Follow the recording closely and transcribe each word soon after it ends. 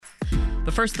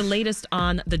But first, the latest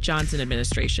on the Johnson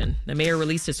administration. The mayor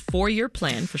released his 4-year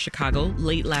plan for Chicago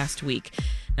late last week.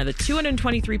 Now, the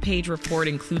 223-page report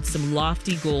includes some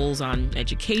lofty goals on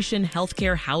education,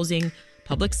 healthcare, housing,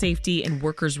 public safety, and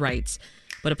workers' rights.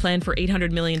 But a plan for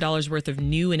 $800 million worth of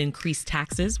new and increased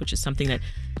taxes, which is something that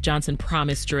Johnson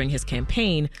promised during his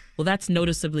campaign, well, that's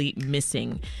noticeably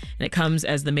missing. And it comes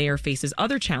as the mayor faces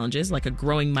other challenges like a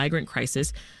growing migrant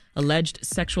crisis, alleged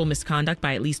sexual misconduct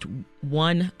by at least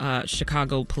one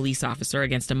Chicago police officer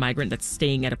against a migrant that's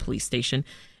staying at a police station,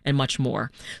 and much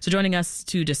more. So joining us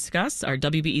to discuss are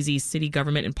WBEZ's city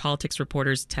government and politics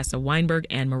reporters Tessa Weinberg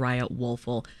and Mariah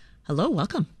Woelfel. Hello,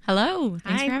 welcome. Hello,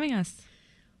 thanks Hi. for having us.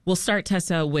 We'll start,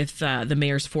 Tessa, with the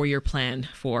mayor's 4-year plan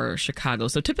for Chicago.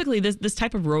 So typically this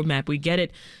type of roadmap, we get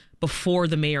it before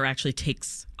the mayor actually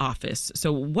takes office.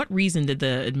 So what reason did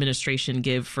the administration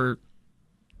give for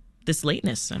this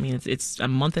lateness? I mean, it's a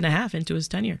month and a half into his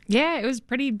tenure. Yeah, it was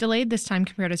pretty delayed this time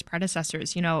compared to his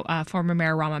predecessors. Former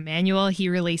Mayor Rahm Emanuel, he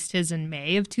released his in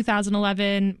May of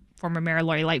 2011. Former Mayor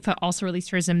Lori Lightfoot also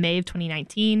released hers in May of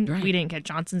 2019. Right. We didn't get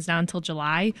Johnson's down until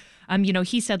July.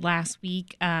 He said last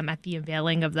week at the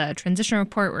unveiling of the transition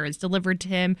report where it was delivered to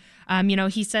him,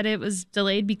 he said it was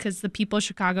delayed because the people of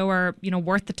Chicago are,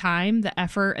 worth the time, the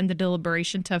effort, and the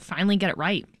deliberation to finally get it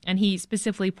right. And he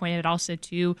specifically pointed also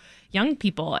to young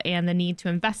people and the need to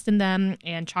invest in them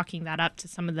and chalking that up to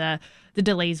some of the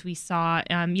delays we saw.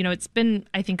 It's been,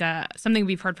 I think, something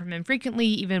we've heard from him frequently,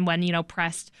 even when,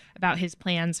 pressed about his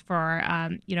plans for,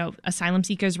 asylum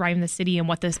seekers arriving in the city and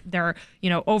what their,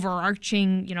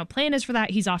 overarching, plan is for that.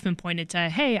 He's often pointed to,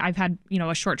 hey, I've had,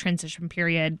 a short transition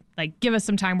period. Like, give us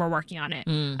some time. We're working on it.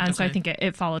 Okay. So I think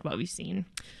it followed what we've seen.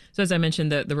 So as I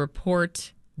mentioned, the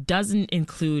report doesn't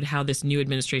include how this new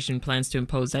administration plans to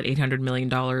impose that $800 million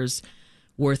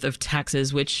worth of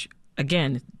taxes, which,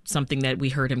 again, something that we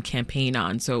heard him campaign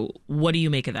on. So what do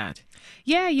you make of that?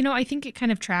 Yeah, I think it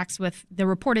kind of tracks with the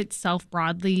report itself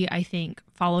broadly. I think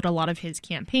followed a lot of his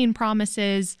campaign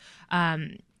promises.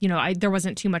 There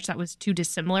wasn't too much that was too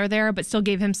dissimilar there, but still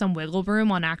gave him some wiggle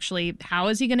room on actually how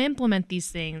is he going to implement these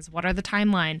things? What are the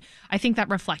timeline? I think that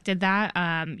reflected that,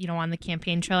 on the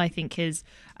campaign trail. I think his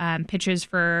pitches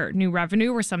for new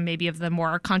revenue were some maybe of the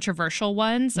more controversial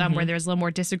ones where there's a little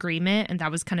more disagreement, and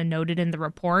that was kind of noted in the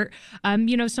report.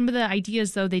 Some of the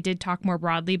ideas, though, they did talk more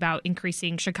broadly about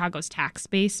increasing Chicago's tax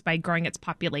base by growing its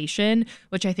population,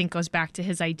 which I think goes back to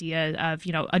his idea of,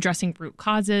 addressing root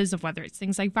causes of whether it's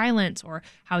things like violence or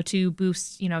how to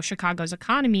boost, Chicago's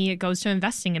economy. It goes to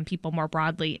investing in people more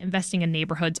broadly, investing in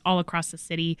neighborhoods all across the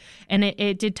city. And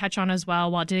it did touch on as well,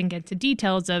 while it didn't get into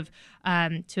details of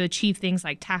to achieve things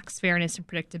like tax fairness and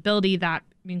predictability, that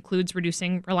includes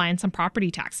reducing reliance on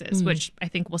property taxes, which I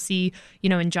think we'll see,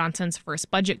 in Johnson's first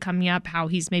budget coming up, how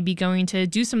he's maybe going to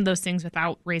do some of those things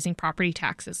without raising property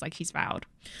taxes like he's vowed.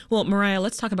 Well, Mariah,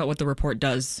 let's talk about what the report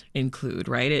does include,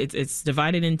 right? It's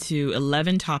divided into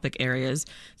 11 topic areas.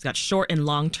 It's got short and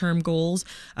long-term goals.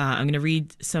 I'm going to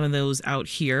read some of those out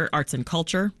here. Arts and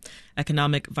culture,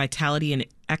 economic vitality and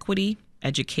equity,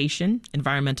 education,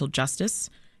 environmental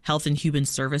justice, health and human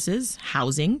services,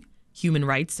 housing, human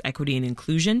rights, equity and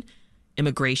inclusion,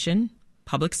 immigration,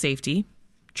 public safety,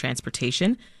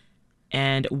 transportation,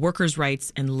 and workers'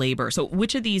 rights and labor. So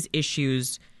which of these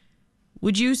issues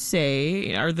would you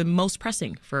say are the most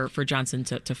pressing for Johnson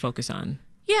to focus on?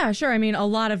 Yeah, sure. I mean, a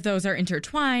lot of those are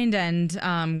intertwined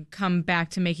and come back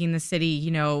to making the city,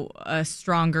 a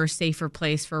stronger, safer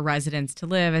place for residents to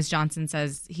live, as Johnson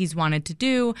says he's wanted to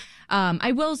do.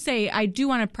 I will say, I do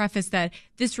want to preface that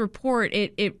this report,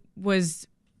 it was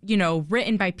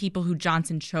written by people who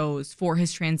Johnson chose for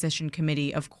his transition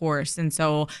committee, of course. And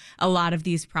so a lot of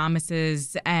these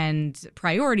promises and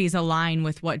priorities align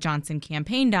with what Johnson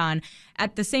campaigned on.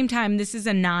 At the same time, this is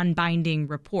a non-binding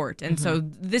report. And so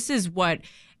this is what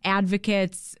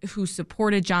advocates who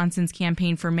supported Johnson's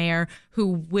campaign for mayor, who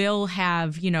will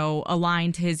have,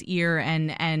 aligned to his ear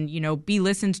and be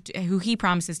listened to, who he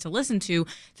promises to listen to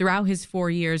throughout his 4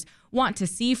 years, want to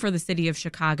see for the city of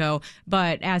Chicago.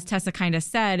 But as Tessa kind of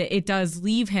said, it does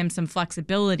leave him some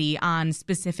flexibility on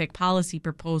specific policy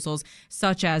proposals,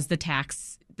 such as the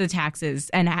taxes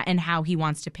and how he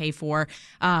wants to pay for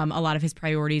a lot of his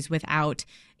priorities without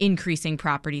increasing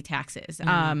property taxes.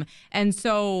 And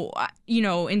so,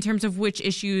 in terms of which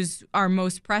issues are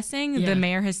most pressing, the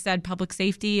mayor has said public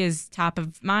safety is top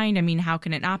of mind. I mean, how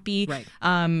can it not be? Right.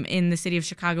 In the city of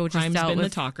Chicago, which Crime's has dealt been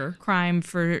with the talker. Crime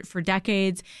for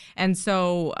decades. And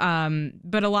so,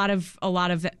 but a lot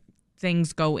of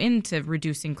things go into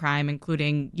reducing crime,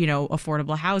 including,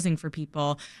 affordable housing for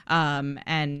people,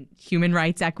 and human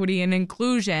rights, equity and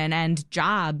inclusion, and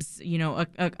jobs,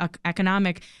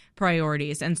 economic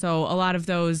priorities. And so a lot of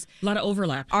those A lot of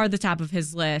overlap. are the top of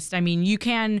his list. I mean, you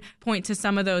can point to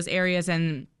some of those areas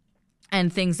and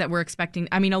things that we're expecting.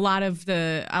 I mean, a lot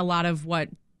of what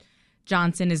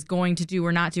Johnson is going to do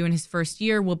or not do in his first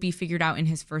year will be figured out in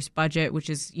his first budget,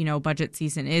 which is, budget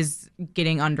season is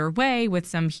getting underway with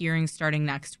some hearings starting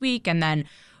next week. And then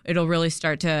it'll really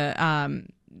start to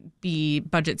be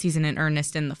budget season in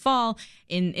earnest in the fall.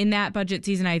 In that budget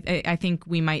season, I think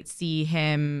we might see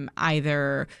him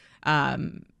either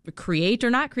create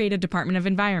or not create a Department of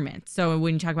Environment. So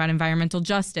when you talk about environmental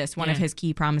justice, one of his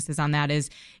key promises on that is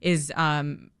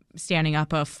standing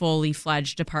up a fully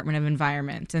fledged Department of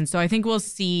Environment. And so I think we'll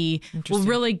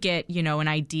really get, an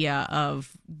idea of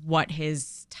what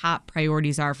his top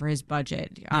priorities are for his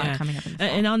budget coming up in the fall.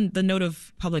 And on the note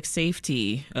of public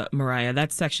safety, Mariah,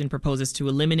 that section proposes to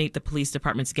eliminate the police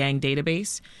department's gang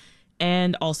database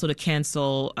and also to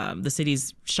cancel the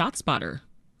city's ShotSpotter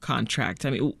contract. I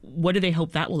mean, what do they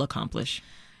hope that will accomplish?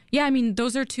 Yeah, I mean,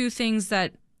 those are two things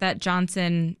that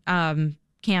Johnson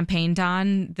campaigned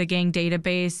on. The gang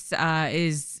database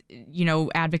is,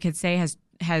 advocates say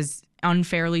has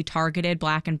unfairly targeted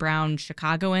Black and brown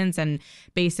Chicagoans and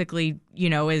basically,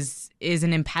 is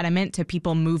an impediment to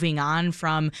people moving on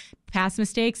from past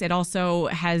mistakes. It also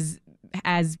has,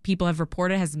 as people have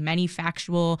reported, has many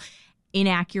factual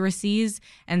inaccuracies.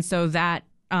 And so that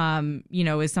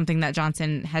is something that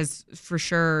Johnson has for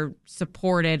sure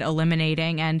supported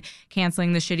eliminating, and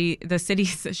canceling the city's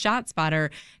ShotSpotter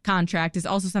contract is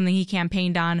also something he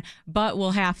campaigned on. But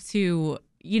we'll have to,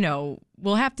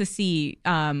 see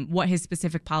what his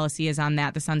specific policy is on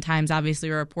that. The Sun-Times obviously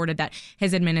reported that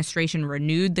his administration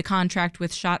renewed the contract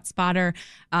with ShotSpotter.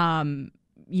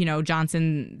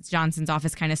 Johnson's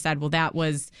office kind of said, well, that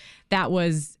was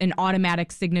an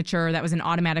automatic signature. That was an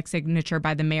automatic signature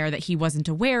by the mayor that he wasn't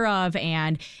aware of,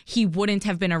 and he wouldn't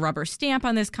have been a rubber stamp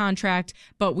on this contract.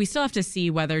 But we still have to see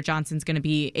whether Johnson's going to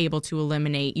be able to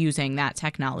eliminate using that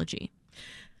technology.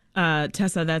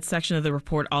 Tessa, that section of the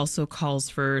report also calls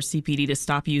for CPD to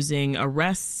stop using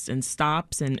arrests and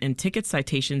stops and ticket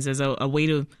citations as a way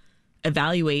to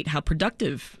evaluate how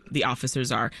productive the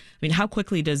officers are. I mean, how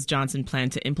quickly does Johnson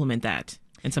plan to implement that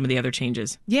and some of the other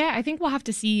changes? Yeah, I think we'll have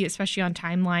to see, especially on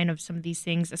timeline of some of these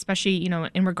things, especially,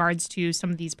 in regards to some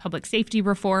of these public safety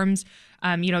reforms.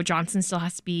 Johnson still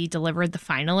has to be delivered the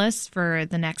finalists for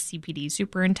the next CPD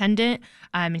superintendent,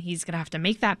 and he's going to have to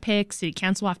make that pick. City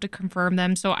Council will have to confirm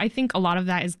them. So I think a lot of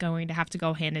that is going to have to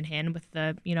go hand in hand with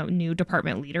the, new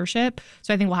department leadership.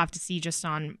 So I think we'll have to see just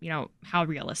on, how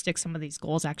realistic some of these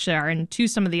goals actually are. And to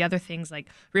some of the other things like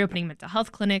reopening mental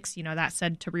health clinics, that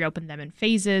said to reopen them in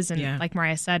phases. And like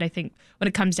Mariah said, I think when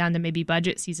it comes down to maybe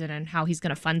budget season and how he's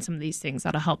going to fund some of these things,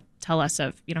 that'll help tell us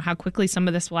of, how quickly some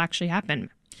of this will actually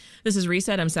happen. This is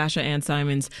Reset. I'm Sasha Ann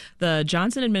Simons. The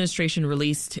Johnson administration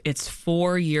released its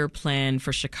 4-year plan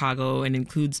for Chicago and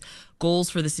includes goals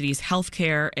for the city's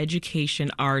healthcare, education,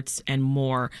 arts, and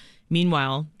more.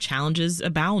 Meanwhile, challenges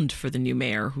abound for the new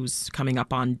mayor, who's coming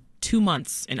up on 2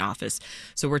 months in office.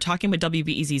 So we're talking with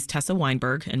WBEZ's Tessa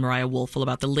Weinberg and Mariah Woelfel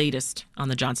about the latest on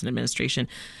the Johnson administration.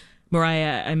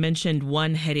 Mariah, I mentioned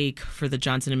one headache for the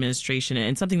Johnson administration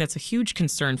and something that's a huge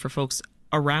concern for folks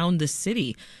around the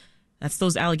city. That's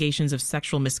those allegations of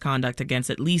sexual misconduct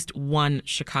against at least one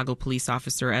Chicago police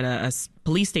officer at a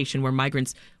police station where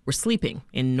migrants were sleeping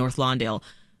in North Lawndale.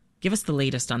 Give us the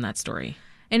latest on that story.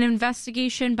 An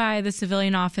investigation by the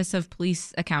Civilian Office of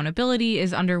Police Accountability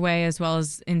is underway, as well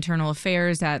as internal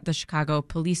affairs at the Chicago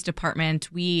Police Department.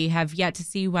 We have yet to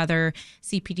see whether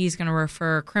CPD is going to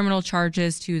refer criminal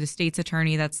charges to the state's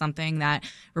attorney. That's something that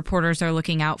reporters are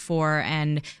looking out for,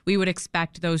 and we would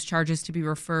expect those charges to be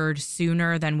referred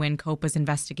sooner than when COPA's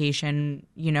investigation,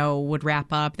 would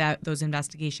wrap up. That those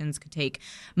investigations could take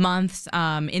months.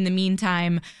 In the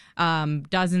meantime,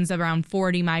 dozens, around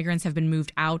 40 migrants have been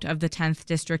moved out of the 10th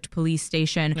District Police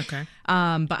Station. Okay.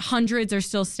 But hundreds are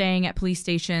still staying at police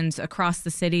stations across the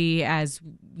city as,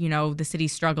 the city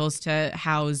struggles to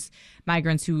house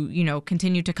migrants who,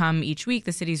 continue to come each week.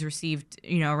 The city's received,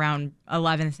 around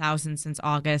 11,000 since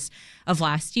August of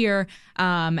last year.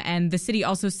 And the city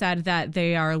also said that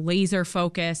they are laser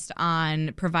focused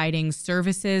on providing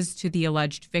services to the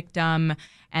alleged victim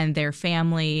and their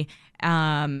family.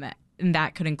 And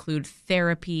that could include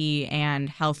therapy and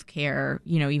healthcare,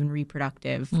 even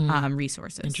reproductive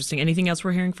resources. Interesting. Anything else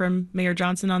we're hearing from Mayor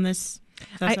Johnson on this?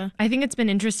 I think it's been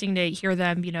interesting to hear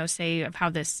them, say of how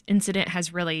this incident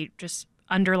has really just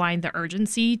underlined the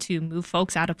urgency to move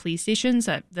folks out of police stations.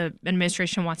 The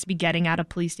administration wants to be getting out of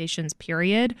police stations,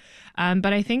 period.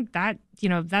 But I think that,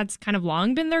 that's kind of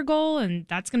long been their goal, and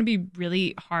that's going to be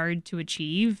really hard to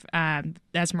achieve.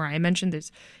 As Mariah mentioned,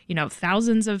 there's,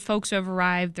 thousands of folks who have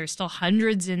arrived. There's still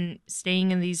hundreds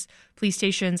staying in these police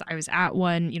stations. I was at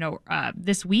one,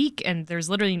 this week, and there's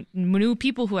literally new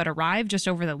people who had arrived just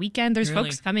over the weekend. There's Really?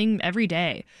 folks coming every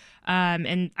day.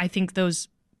 And I think those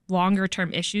longer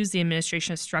term issues the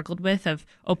administration has struggled with, of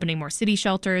opening more city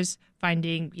shelters,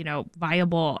 finding,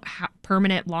 viable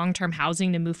permanent long term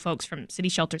housing to move folks from city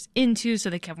shelters into so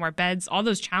they can have more beds. All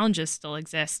those challenges still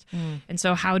exist. And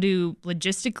so how to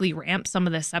logistically ramp some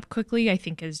of this up quickly, I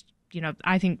think is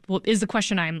the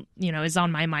question is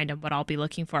on my mind and what I'll be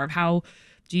looking for, of how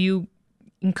do you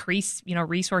increase,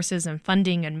 resources and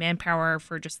funding and manpower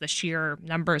for just the sheer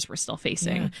numbers we're still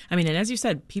facing. Yeah. I mean, and as you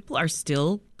said, people are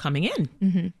still coming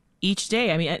in each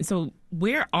day. I mean, so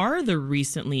where are the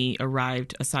recently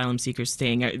arrived asylum seekers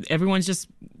staying? Everyone's just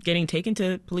getting taken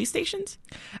to police stations?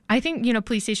 I think,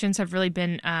 police stations have really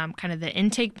been kind of the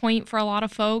intake point for a lot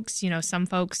of folks. Some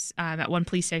folks at one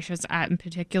police station in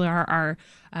particular are,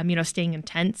 staying in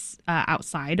tents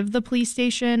outside of the police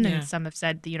station. Yeah. And some have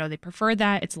said, they prefer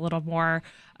that. It's a little more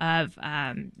of,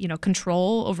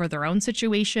 control over their own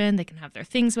situation. They can have their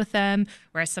things with them.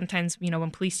 Whereas sometimes,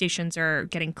 when police stations are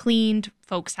getting cleaned,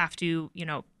 folks have to,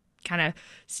 kind of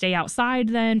stay outside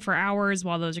then for hours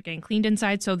while those are getting cleaned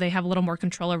inside. So they have a little more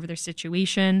control over their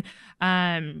situation.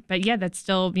 But yeah, that's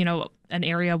still, an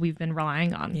area we've been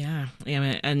relying on. Yeah.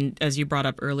 And as you brought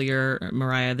up earlier,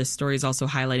 Mariah, this story is also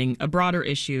highlighting a broader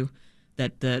issue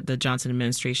that the Johnson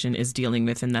administration is dealing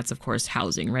with. And that's, of course,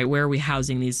 housing, right? Where are we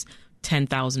housing these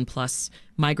 10,000 plus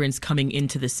migrants coming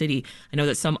into the city? I know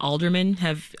that some aldermen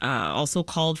have also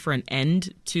called for an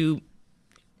end to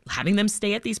having them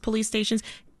stay at these police stations.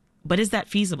 But is that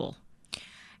feasible?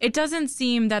 It doesn't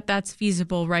seem that that's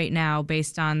feasible right now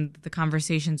based on the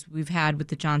conversations we've had with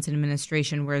the Johnson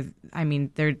administration, where,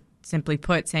 they're simply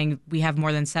put saying we have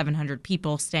more than 700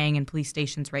 people staying in police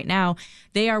stations right now.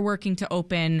 They are working to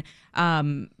open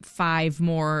 5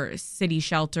 more city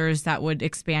shelters that would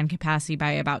expand capacity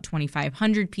by about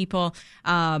 2,500 people.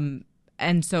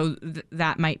 And so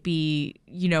that might be,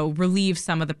 relieve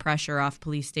some of the pressure off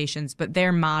police stations. But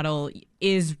their model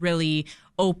is really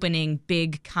opening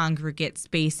big congregate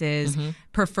spaces,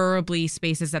 preferably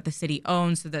spaces that the city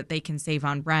owns so that they can save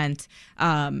on rent,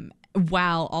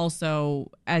 while also,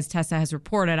 as Tessa has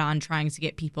reported on, trying to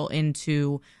get people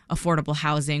into affordable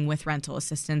housing with rental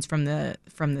assistance from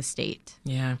the state.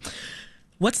 Yeah.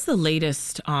 What's the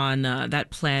latest on that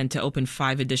plan to open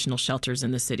 5 additional shelters in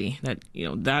the city that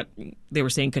they were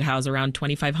saying could house around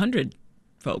 2,500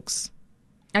 folks?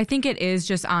 I think it is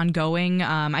just ongoing.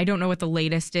 I don't know what the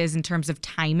latest is in terms of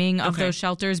timing of those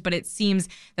shelters, but it seems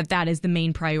that is the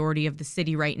main priority of the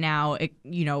city right now. It,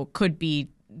 could be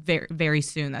very, very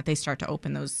soon that they start to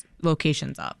open those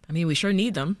locations up. I mean, we sure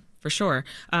need them, for sure.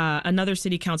 Another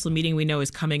city council meeting we know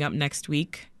is coming up next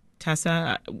week.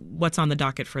 Tessa, what's on the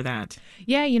docket for that?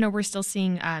 Yeah, we're still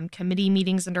seeing committee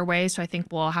meetings underway, so I think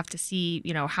we'll have to see,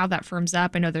 how that firms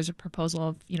up. I know there's a proposal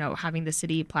of, having the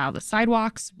city plow the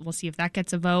sidewalks. We'll see if that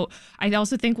gets a vote. I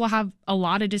also think we'll have a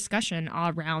lot of discussion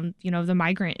around, the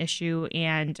migrant issue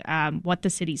and what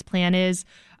the city's plan is.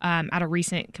 At a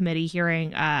recent committee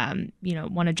hearing,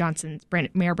 one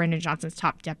of Mayor Brandon Johnson's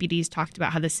top deputies talked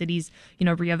about how the city's,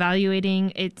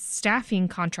 reevaluating its staffing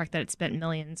contract that it spent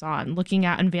millions on, looking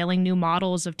at unveiling new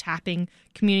models of tapping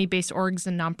community-based orgs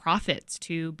and nonprofits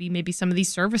to be maybe some of these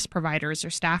service providers or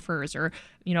staffers, or,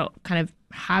 kind of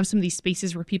have some of these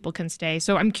spaces where people can stay.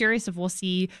 So I'm curious if we'll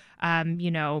see,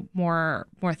 more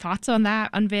thoughts on that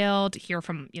unveiled, hear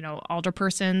from,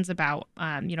 alderpersons about,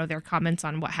 their comments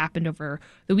on what happened over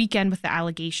the weekend with the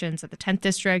allegations at the 10th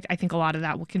district. I think a lot of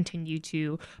that will continue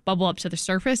to bubble up to the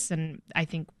surface. And I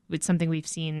think it's something we've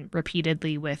seen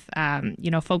repeatedly with,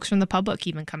 folks from the public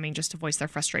even coming just to voice their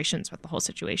frustrations with the whole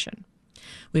situation.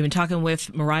 We've been talking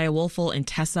with Mariah Woelfel and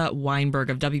Tessa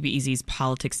Weinberg of WBEZ's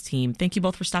politics team. Thank you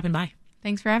both for stopping by.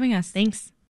 Thanks for having us. Thanks.